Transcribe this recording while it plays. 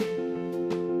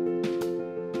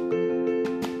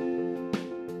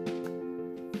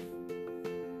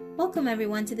Welcome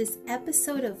everyone to this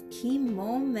episode of Key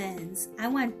Moments. I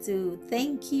want to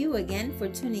thank you again for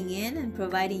tuning in and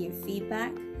providing your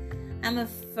feedback. I'm a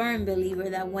firm believer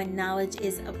that when knowledge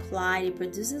is applied, it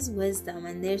produces wisdom,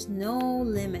 and there's no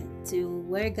limit to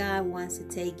where God wants to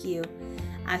take you.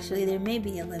 Actually, there may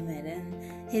be a limit,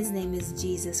 and His name is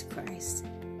Jesus Christ.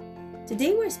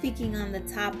 Today we're speaking on the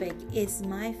topic, is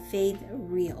my faith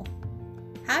real?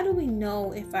 How do we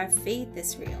know if our faith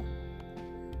is real?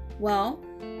 Well,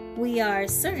 we are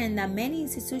certain that many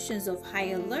institutions of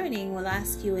higher learning will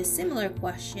ask you a similar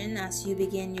question as you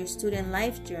begin your student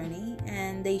life journey,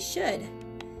 and they should.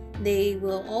 They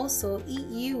will also eat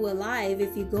you alive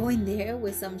if you go in there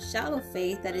with some shallow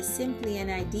faith that is simply an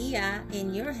idea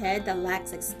in your head that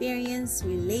lacks experience,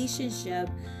 relationship,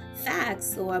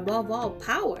 facts, or above all,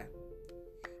 power.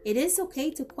 It is okay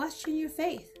to question your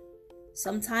faith.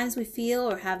 Sometimes we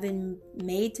feel or have been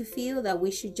made to feel that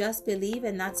we should just believe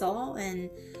and that's all. And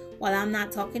while I'm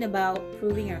not talking about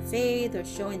proving our faith or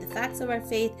showing the facts of our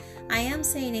faith, I am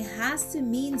saying it has to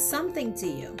mean something to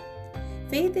you.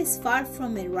 Faith is far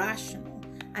from irrational,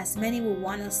 as many will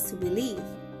want us to believe.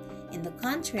 In the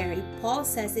contrary, Paul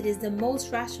says it is the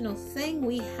most rational thing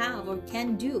we have or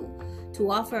can do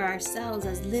to offer ourselves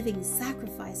as living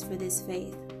sacrifice for this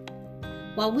faith.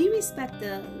 While we respect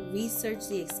the research,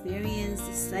 the experience,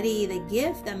 the study, the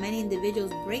gift that many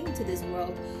individuals bring to this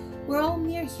world, we're all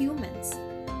mere humans.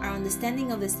 Our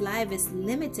understanding of this life is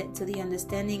limited to the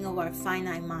understanding of our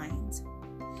finite minds.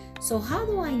 So how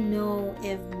do I know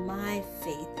if my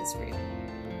faith is real?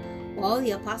 Well,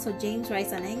 the Apostle James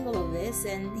writes an angle of this,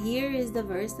 and here is the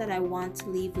verse that I want to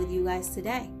leave with you guys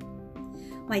today.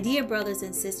 My dear brothers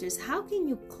and sisters, how can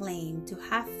you claim to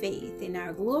have faith in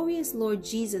our glorious Lord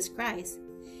Jesus Christ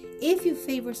if you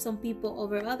favor some people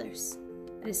over others?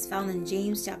 That is found in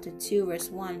James chapter 2, verse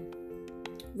 1.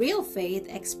 Real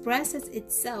faith expresses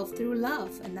itself through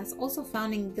love, and that's also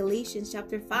found in Galatians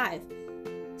chapter 5.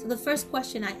 So the first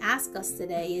question I ask us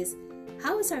today is,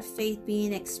 how is our faith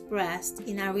being expressed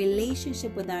in our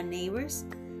relationship with our neighbors,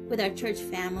 with our church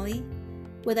family,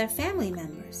 with our family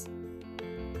members?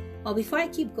 Well, before I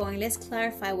keep going, let's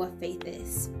clarify what faith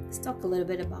is. Let's talk a little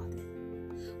bit about it.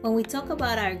 When we talk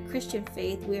about our Christian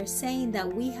faith, we are saying that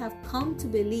we have come to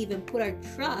believe and put our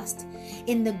trust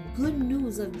in the good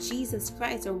news of Jesus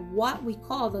Christ, or what we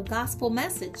call the gospel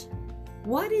message.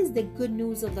 What is the good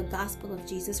news of the gospel of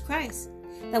Jesus Christ?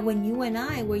 That when you and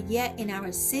I were yet in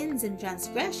our sins and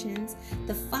transgressions,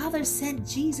 the Father sent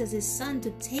Jesus, His Son, to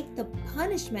take the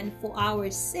punishment for our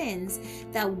sins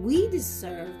that we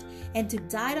deserved, and to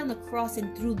die on the cross,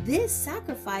 and through this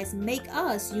sacrifice make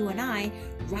us, you and I,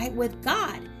 right with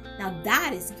God. Now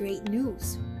that is great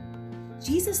news.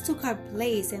 Jesus took our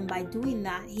place, and by doing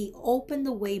that, He opened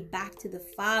the way back to the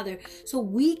Father so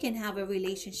we can have a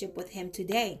relationship with Him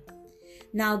today.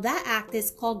 Now that act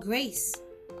is called grace.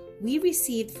 We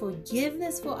received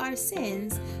forgiveness for our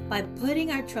sins by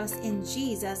putting our trust in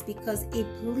Jesus, because it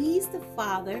pleased the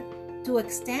Father to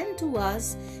extend to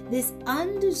us this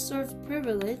undeserved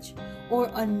privilege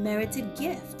or unmerited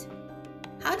gift.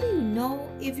 How do you know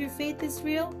if your faith is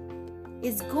real?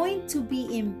 It's going to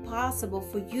be impossible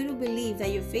for you to believe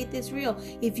that your faith is real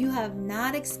if you have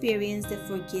not experienced the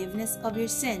forgiveness of your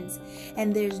sins.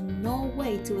 And there's no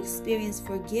way to experience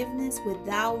forgiveness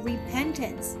without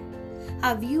repentance.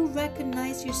 Have you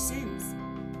recognized your sins?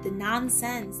 The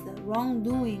nonsense, the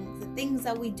wrongdoing, the things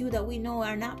that we do that we know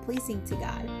are not pleasing to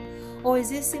God? Or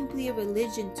is this simply a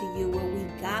religion to you where we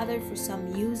gather for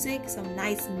some music, some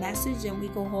nice message, and we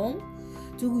go home?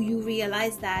 Do you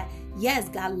realize that, yes,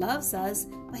 God loves us,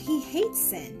 but He hates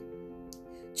sin?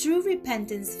 True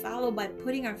repentance, followed by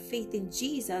putting our faith in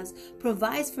Jesus,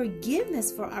 provides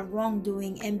forgiveness for our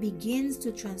wrongdoing and begins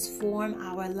to transform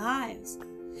our lives.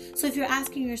 So if you're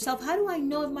asking yourself, how do I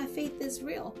know if my faith is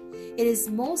real? It is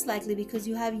most likely because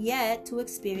you have yet to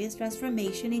experience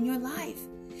transformation in your life.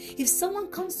 If someone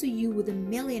comes to you with $1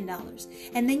 million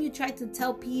and then you try to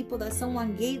tell people that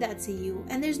someone gave that to you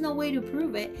and there's no way to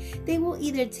prove it, they will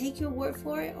either take your word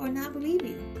for it or not believe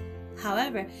you.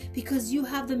 However, because you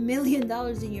have the $1 million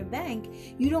in your bank,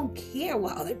 you don't care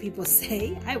what other people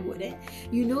say. I wouldn't.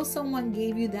 You know someone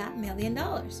gave you that $1 million.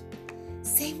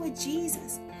 Same with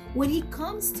Jesus. When He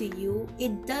comes to you,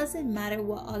 it doesn't matter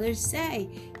what others say.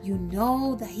 You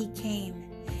know that He came.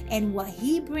 And what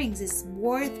He brings is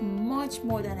worth much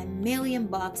more than $1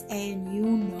 million, and you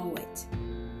know it.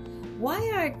 Why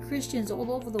are Christians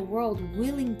all over the world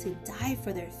willing to die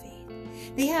for their faith?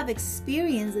 They have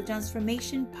experienced the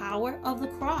transformation power of the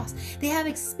cross. They have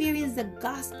experienced the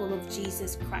gospel of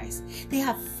Jesus Christ. They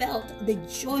have felt the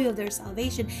joy of their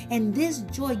salvation, and this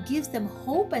joy gives them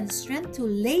hope and strength to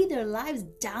lay their lives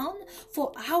down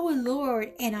for our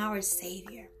Lord and our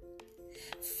Savior.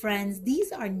 Friends,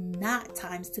 these are not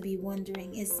times to be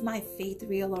wondering, is my faith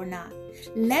real or not?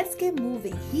 Let's get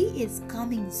moving. He is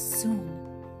coming soon.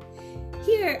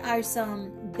 Here are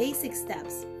some basic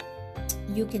steps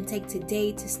you can take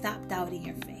today to stop doubting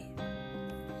your faith.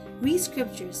 Read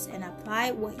scriptures and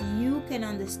apply what you can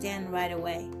understand right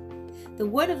away. The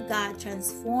Word of God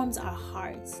transforms our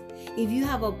hearts. If you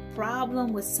have a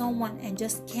problem with someone and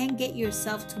just can't get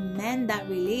yourself to mend that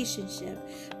relationship,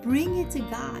 bring it to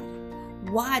God.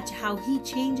 Watch how He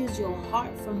changes your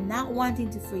heart from not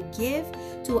wanting to forgive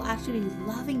to actually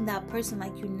loving that person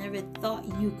like you never thought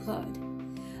you could.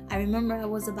 I remember I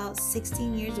was about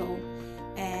 16 years old,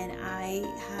 and I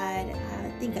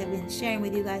think I've been sharing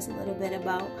with you guys a little bit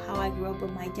about how I grew up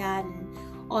with my dad and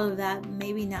all of that.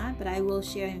 Maybe not, but I will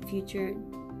share in future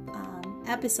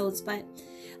episodes. But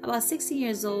about 16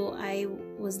 years old, I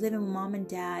was living with mom and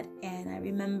dad, and I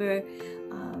remember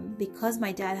because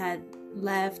my dad had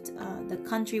left the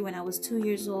country when I was 2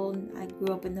 years old. I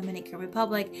grew up in Dominican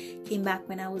Republic, came back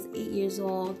when I was 8 years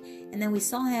old, and then we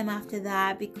saw him after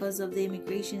that because of the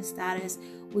immigration status.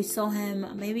 We saw him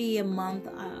maybe a month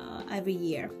every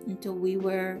year until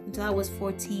I was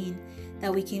 14,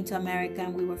 that we came to America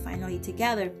and we were finally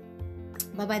together.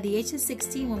 But by the age of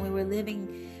 16, when we were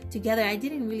living together, I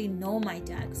didn't really know my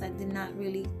dad because I did not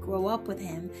really grow up with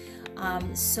him.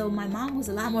 So my mom was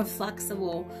a lot more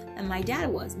flexible than my dad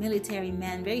was. Military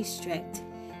man, very strict.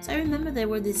 So I remember there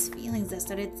were these feelings that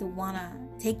started to want to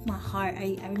take my heart.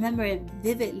 I remember it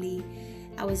vividly.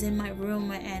 I was in my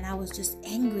room and I was just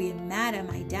angry and mad at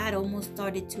my dad. Almost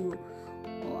started to,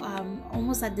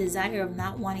 almost a desire of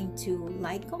not wanting to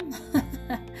like him.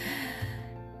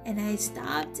 And I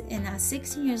stopped, and at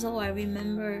 16 years old, I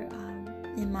remember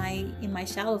in my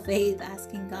shallow faith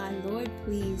asking God, Lord,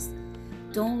 please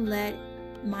don't let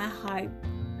my heart,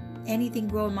 anything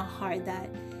grow in my heart that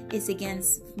is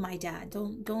against my dad.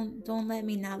 Don't let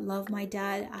me not love my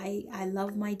dad. I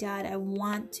love my dad. I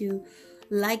want to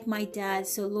like my dad.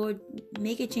 So Lord,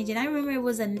 make a change. And I remember it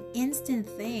was an instant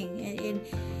thing, and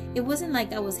it wasn't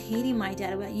like I was hating my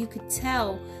dad, but you could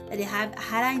tell that had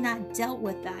I not dealt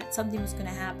with that, something was going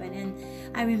to happen. And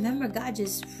I remember God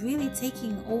just really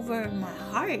taking over my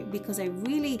heart, because it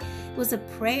was a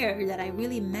prayer that I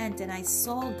really meant, and I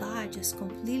saw God just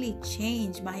completely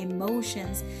change my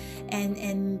emotions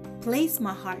and place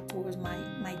my heart towards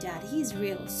my dad. He's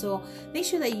real. So make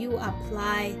sure that you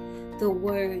apply the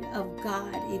word of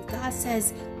God. If God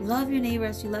says love your neighbor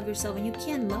as you love yourself, and you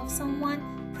can't love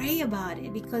someone, pray about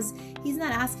it, because He's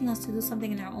not asking us to do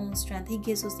something in our own strength. He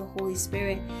gives us the Holy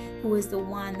Spirit, who is the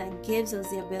one that gives us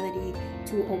the ability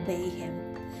to obey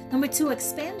Him. Number 2,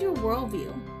 expand your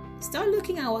worldview. Start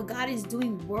looking at what God is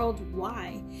doing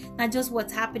worldwide, not just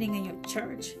what's happening in your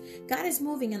church. God is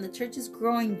moving and the church is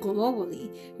growing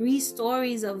globally. Read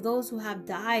stories of those who have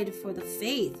died for the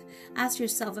faith. Ask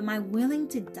yourself, am I willing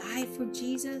to die for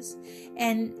Jesus?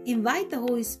 And invite the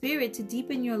Holy Spirit to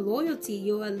deepen your loyalty,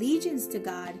 your allegiance to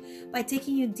God, by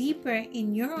taking you deeper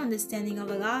in your understanding of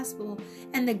the gospel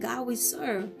and the God we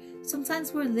serve.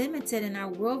 Sometimes we're limited in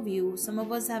our worldview. Some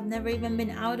of us have never even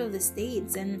been out of the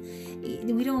States, and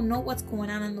we don't know what's going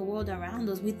on in the world around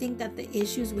us. We think that the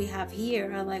issues we have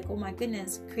here are like, oh my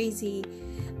goodness, crazy,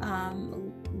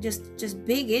 just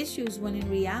big issues, when in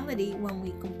reality, when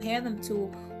we compare them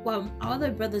to what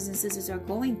other brothers and sisters are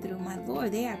going through, my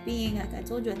Lord, they are being, like I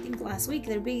told you, I think last week,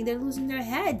 they're losing their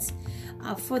heads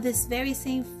for this very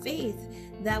same faith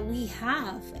that we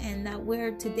have, and that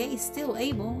we're today still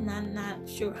able, not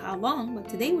sure how long, but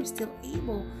today we're still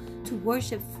able to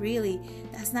worship freely.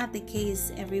 That's not the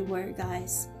case everywhere,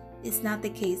 guys. It's not the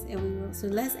case everywhere. So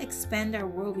let's expand our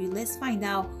worldview. Let's find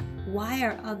out, why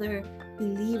are other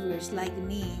believers like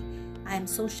me, I'm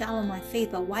so shallow in my faith,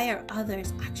 but why are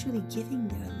others actually giving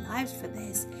their lives for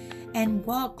this? And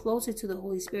walk closer to the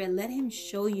Holy Spirit. Let Him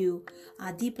show you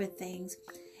deeper things.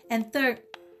 And third,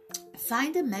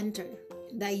 find a mentor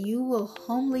that you will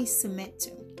humbly submit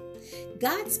to.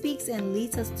 God speaks and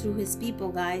leads us through His people,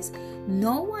 guys.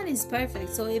 No one is perfect.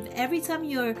 So if every time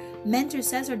your mentor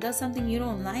says or does something you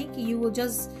don't like, you will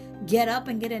just get up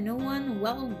and get a new one,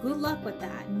 well, good luck with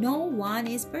that. No one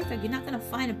is perfect. You're not going to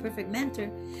find a perfect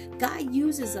mentor. God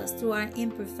uses us through our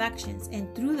imperfections,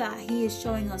 and through that He is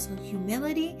showing us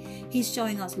humility, He's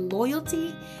showing us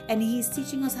loyalty, and He's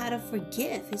teaching us how to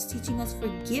forgive. He's teaching us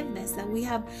forgiveness, that we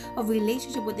have a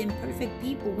relationship with imperfect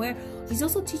people, where He's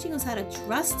also teaching us how to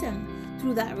trust Him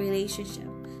through that relationship.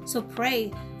 So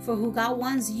pray for who God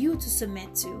wants you to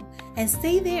submit to, and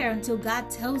stay there until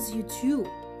God tells you to.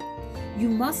 You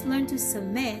must learn to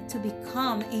submit to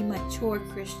become a mature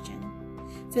Christian.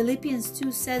 Philippians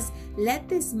 2 says, "Let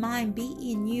this mind be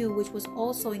in you, which was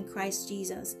also in Christ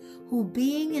Jesus, who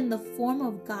being in the form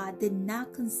of God did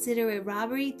not consider it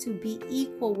robbery to be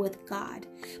equal with God,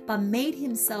 but made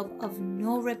himself of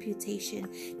no reputation,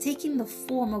 taking the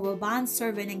form of a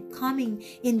bondservant and coming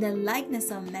in the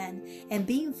likeness of men, and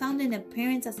being found in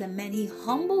appearance as a man, he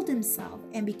humbled himself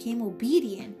and became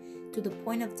obedient to the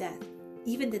point of death,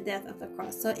 even the death of the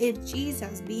cross." So if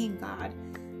Jesus, being God,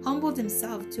 humbled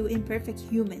himself to imperfect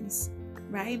humans,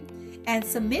 right, and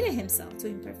submitted himself to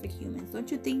imperfect humans,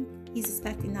 don't you think he's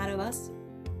expecting that of us?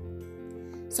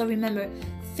 So remember,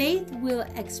 faith will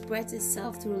express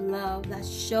itself through love that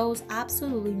shows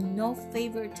absolutely no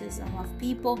favoritism of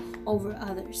people over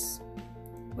others.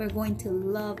 We're going to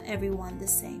love everyone the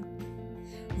same.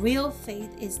 Real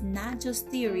faith is not just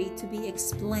theory to be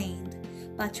explained,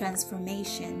 but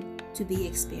transformation to be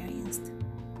experienced.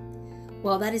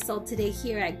 Well, that is all today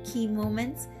here at Key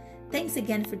Moments. Thanks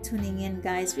again for tuning in,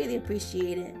 guys. Really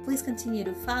appreciate it. Please continue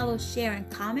to follow, share, and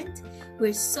comment.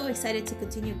 We're so excited to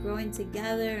continue growing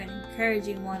together and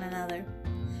encouraging one another.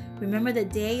 Remember, the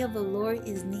day of the Lord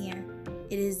is near.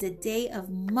 It is the day of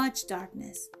much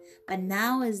darkness, but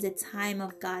now is the time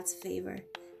of God's favor.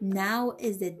 Now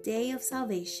is the day of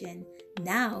salvation.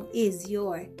 Now is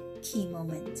your key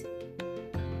moment.